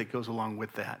weight that goes along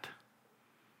with that.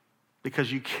 Because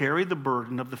you carry the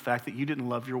burden of the fact that you didn't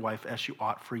love your wife as you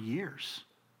ought for years.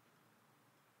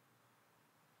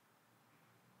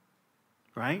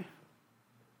 Right?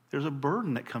 There's a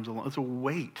burden that comes along. It's a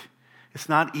weight. It's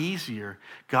not easier.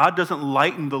 God doesn't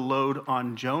lighten the load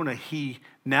on Jonah. He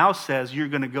now says, you're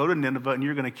going to go to Nineveh and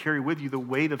you're going to carry with you the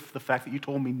weight of the fact that you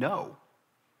told me no.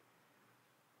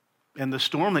 And the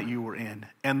storm that you were in,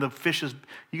 and the fishes,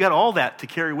 you got all that to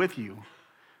carry with you.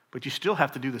 But you still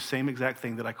have to do the same exact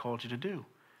thing that I called you to do.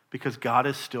 Because God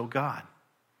is still God.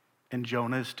 And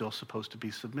Jonah is still supposed to be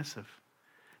submissive.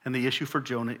 And the issue for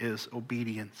Jonah is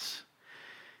obedience.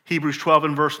 Hebrews 12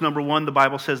 and verse number 1, the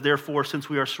Bible says, therefore, since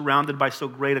we are surrounded by so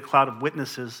great a cloud of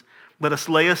witnesses, let us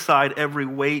lay aside every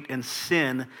weight and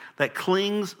sin that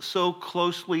clings so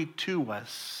closely to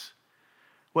us.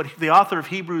 What the author of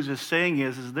Hebrews is saying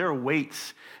is there are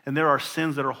weights and there are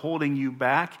sins that are holding you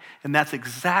back, and that's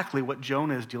exactly what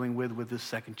Jonah is dealing with this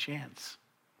second chance.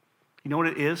 You know what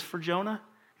it is for Jonah?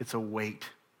 It's a weight.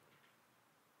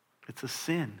 It's a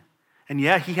sin. And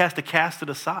yeah, he has to cast it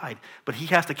aside, but he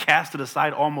has to cast it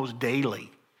aside almost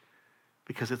daily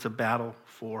because it's a battle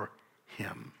for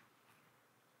him.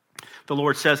 The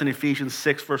Lord says in Ephesians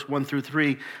 6, verse 1 through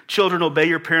 3, children, obey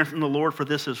your parents in the Lord, for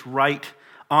this is right.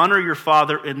 Honor your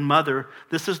father and mother.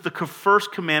 This is the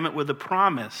first commandment with a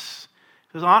promise.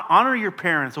 It says, honor your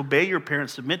parents, obey your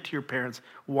parents, submit to your parents.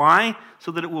 Why?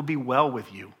 So that it will be well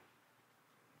with you.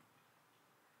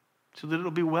 So that it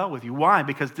will be well with you. Why?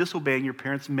 Because disobeying your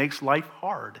parents makes life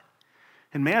hard.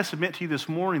 And may I submit to you this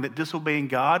morning that disobeying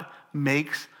God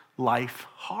makes life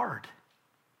hard.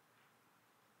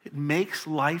 It makes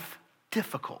life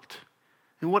difficult.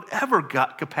 In whatever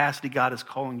capacity God is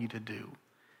calling you to do,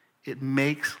 it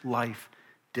makes life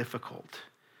difficult.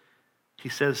 He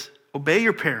says, obey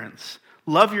your parents,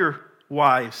 love your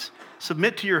wives,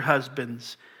 submit to your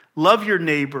husbands, love your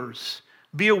neighbors,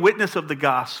 be a witness of the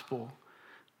gospel,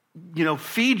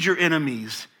 feed your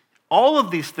enemies, all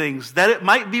of these things, that it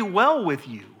might be well with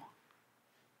you,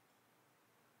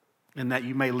 and that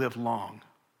you may live long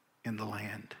in the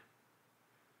land.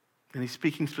 And he's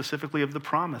speaking specifically of the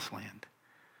promised land,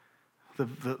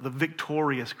 the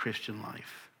victorious Christian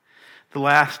life. The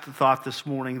last thought this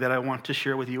morning that I want to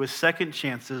share with you is second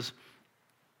chances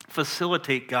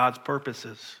facilitate God's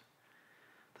purposes.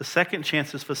 The second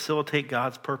chances facilitate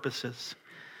God's purposes.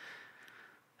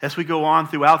 As we go on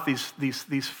throughout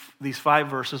these 5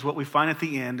 verses, what we find at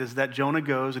the end is that Jonah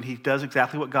goes and he does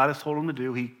exactly what God has told him to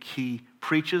do. He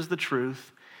preaches the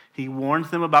truth. He warns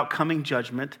them about coming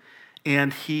judgment,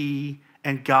 and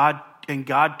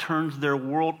God turns their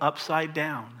world upside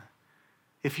down.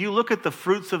 If you look at the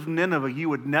fruits of Nineveh, you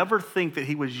would never think that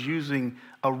he was using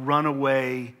a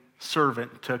runaway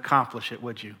servant to accomplish it,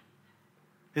 would you?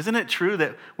 Isn't it true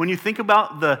that when you think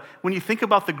about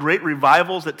the great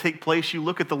revivals that take place, you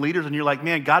look at the leaders and you're like,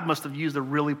 man, God must have used a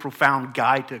really profound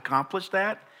guy to accomplish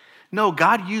that? No,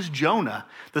 God used Jonah,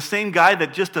 the same guy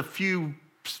that just a few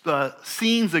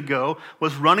scenes ago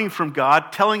was running from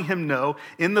God, telling him no,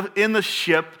 in the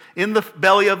ship, in the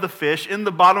belly of the fish, in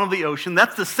the bottom of the ocean.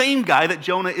 That's the same guy that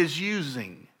Jonah is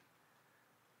using.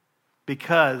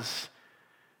 Because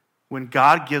when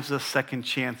God gives us second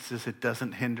chances, it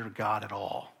doesn't hinder God at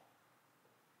all.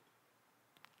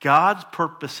 God's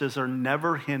purposes are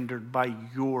never hindered by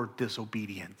your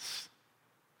disobedience.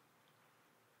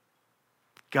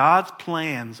 God's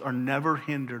plans are never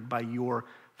hindered by your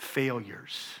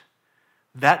failures.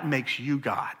 That makes you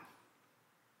God.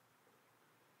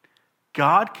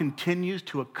 God continues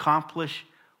to accomplish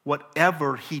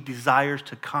whatever he desires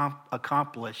to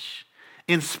accomplish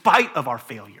in spite of our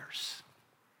failures.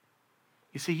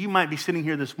 You see, you might be sitting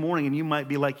here this morning and you might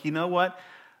be like, you know what?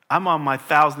 I'm on my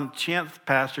 1,000th chance,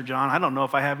 Pastor John. I don't know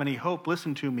if I have any hope.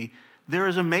 Listen to me. There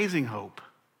is amazing hope.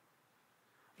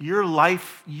 Your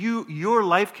life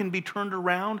can be turned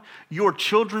around. Your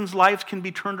children's lives can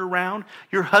be turned around.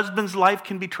 Your husband's life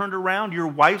can be turned around. Your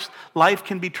wife's life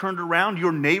can be turned around.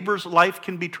 Your neighbor's life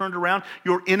can be turned around.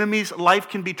 Your enemy's life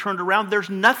can be turned around. There's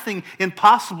nothing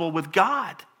impossible with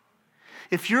God.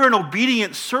 If you're an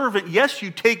obedient servant, yes,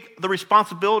 you take the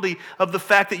responsibility of the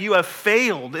fact that you have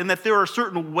failed and that there are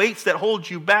certain weights that hold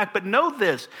you back. But know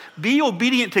this, be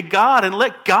obedient to God and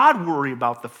let God worry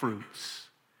about the fruits.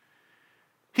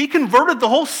 He converted the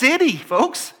whole city,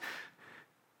 folks,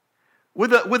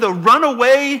 with a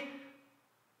runaway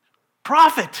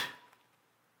prophet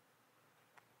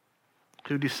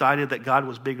who decided that God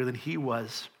was bigger than he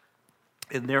was,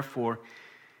 and therefore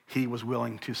he was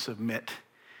willing to submit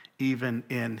even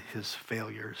in his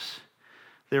failures.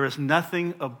 There is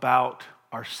nothing about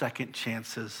our second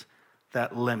chances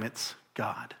that limits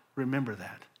God. Remember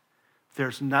that.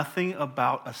 There's nothing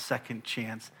about a second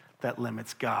chance that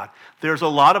limits God. There's a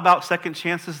lot about second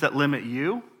chances that limit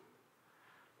you,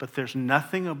 but there's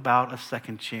nothing about a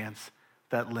second chance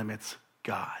that limits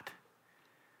God.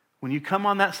 When you come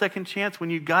on that second chance,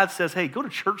 when God says, hey, go to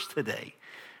church today,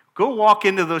 go walk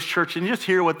into those churches and just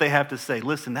hear what they have to say.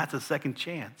 Listen, that's a second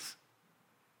chance.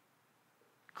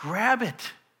 Grab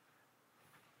it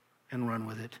and run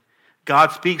with it.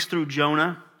 God speaks through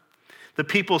Jonah. The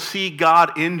people see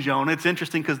God in Jonah. It's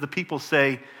interesting because the people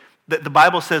say, that the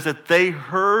Bible says that they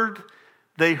heard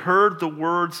the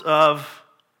words of,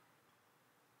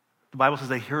 the Bible says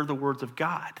they heard the words of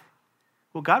God.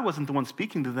 Well, God wasn't the one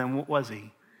speaking to them, was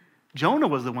he? Jonah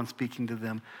was the one speaking to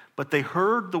them, but they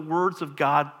heard the words of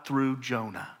God through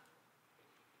Jonah.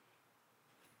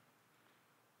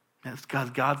 That's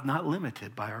because God's not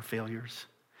limited by our failures.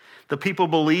 The people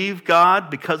believe God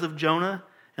because of Jonah,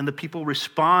 and the people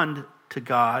respond to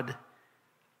God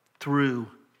through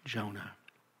Jonah.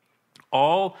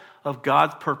 All of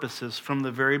God's purposes from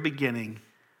the very beginning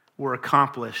were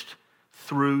accomplished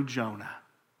through Jonah.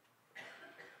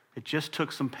 It just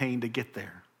took some pain to get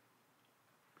there.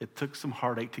 It took some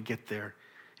heartache to get there.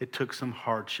 It took some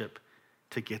hardship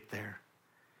to get there.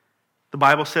 The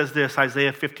Bible says this,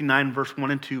 Isaiah 59, verse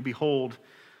 1 and 2, behold,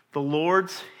 the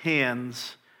Lord's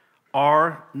hands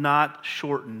are not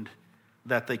shortened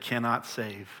that they cannot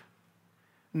save,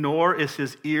 nor is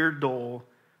his ear dull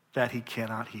that he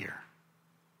cannot hear.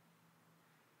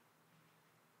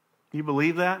 You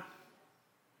believe that?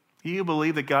 You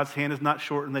believe that God's hand is not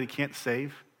shortened that he can't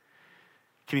save?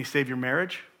 Can he save your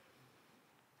marriage?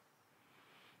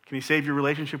 Can he save your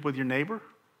relationship with your neighbor?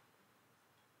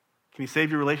 Can he save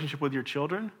your relationship with your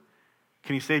children?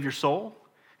 Can he save your soul?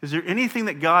 Is there anything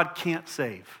that God can't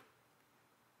save?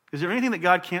 Is there anything that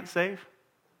God can't save?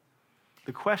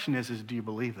 The question is do you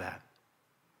believe that?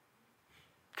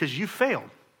 Because you failed.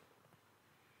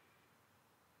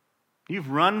 You've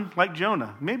run like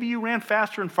Jonah. Maybe you ran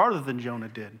faster and farther than Jonah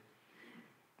did.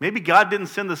 Maybe God didn't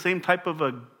send the same type of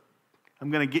I'm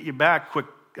going to get you back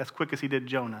as quick as he did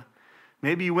Jonah.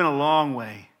 Maybe you went a long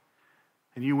way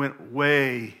and you went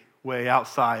way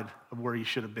outside of where you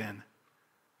should have been.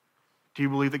 Do you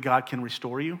believe that God can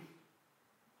restore you?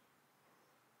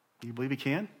 Do you believe he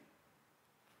can?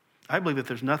 I believe that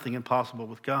there's nothing impossible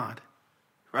with God,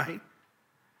 right?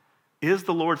 Is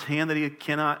the Lord's hand that he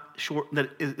cannot shorten?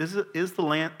 That is the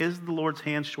Lord's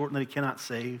hand shortened that he cannot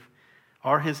save?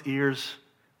 Are his ears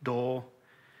dull?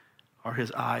 Are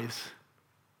his eyes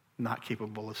not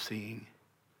capable of seeing?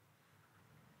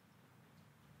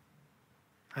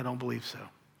 I don't believe so.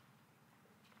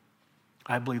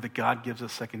 I believe that God gives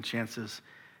us second chances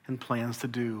and plans to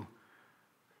do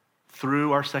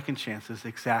through our second chances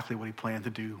exactly what he planned to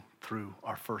do through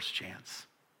our first chance.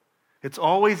 It's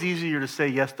always easier to say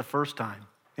yes the first time.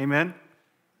 Amen?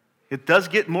 It does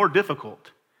get more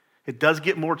difficult. It does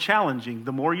get more challenging.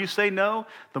 The more you say no,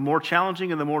 the more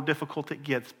challenging and the more difficult it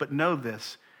gets. But know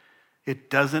this, it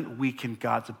doesn't weaken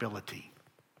God's ability.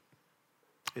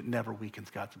 It never weakens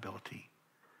God's ability.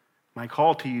 My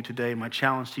call to you today, my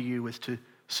challenge to you is to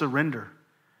surrender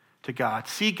to God.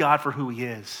 See God for who he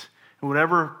is. In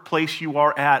whatever place you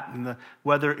are at,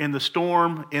 whether in the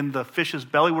storm, in the fish's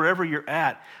belly, wherever you're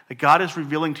at, that God is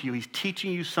revealing to you. He's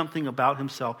teaching you something about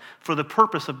himself for the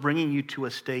purpose of bringing you to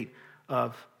a state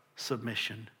of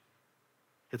submission.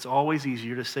 It's always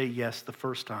easier to say yes the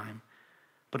first time,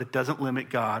 but it doesn't limit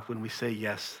God when we say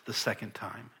yes the second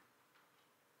time.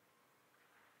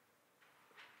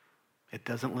 It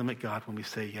doesn't limit God when we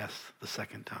say yes the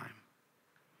second time.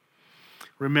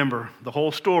 Remember, the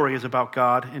whole story is about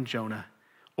God and Jonah.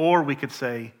 Or we could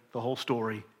say the whole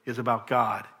story is about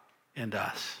God and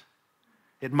us.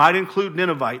 It might include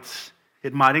Ninevites.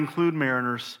 It might include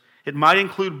mariners. It might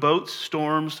include boats,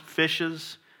 storms,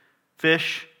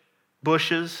 fish,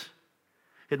 bushes.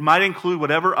 It might include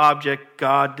whatever object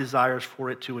God desires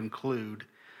for it to include.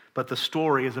 But the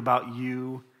story is about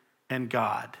you and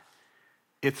God.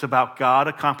 It's about God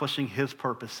accomplishing his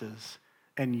purposes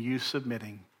and you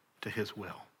submitting to his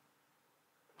will.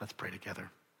 Let's pray together.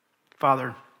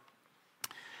 Father,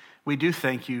 we do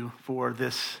thank you for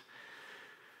this.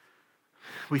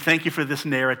 We thank you for this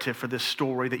narrative, for this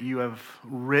story that you have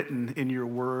written in your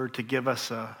word to give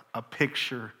us a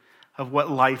picture of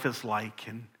what life is like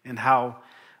and how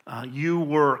you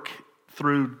work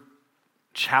through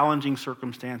challenging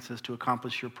circumstances to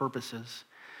accomplish your purposes,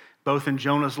 both in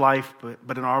Jonah's life,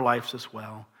 but in our lives as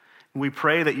well. And we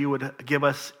pray that you would give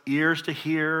us ears to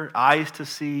hear, eyes to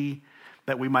see,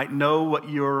 that we might know what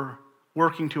you're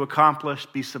working to accomplish,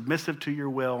 be submissive to your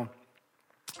will,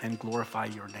 and glorify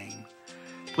your name.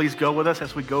 Please go with us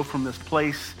as we go from this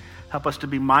place. Help us to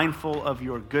be mindful of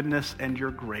your goodness and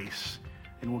your grace.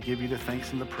 And we'll give you the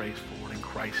thanks and the praise for it in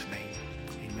Christ's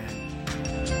name. Amen.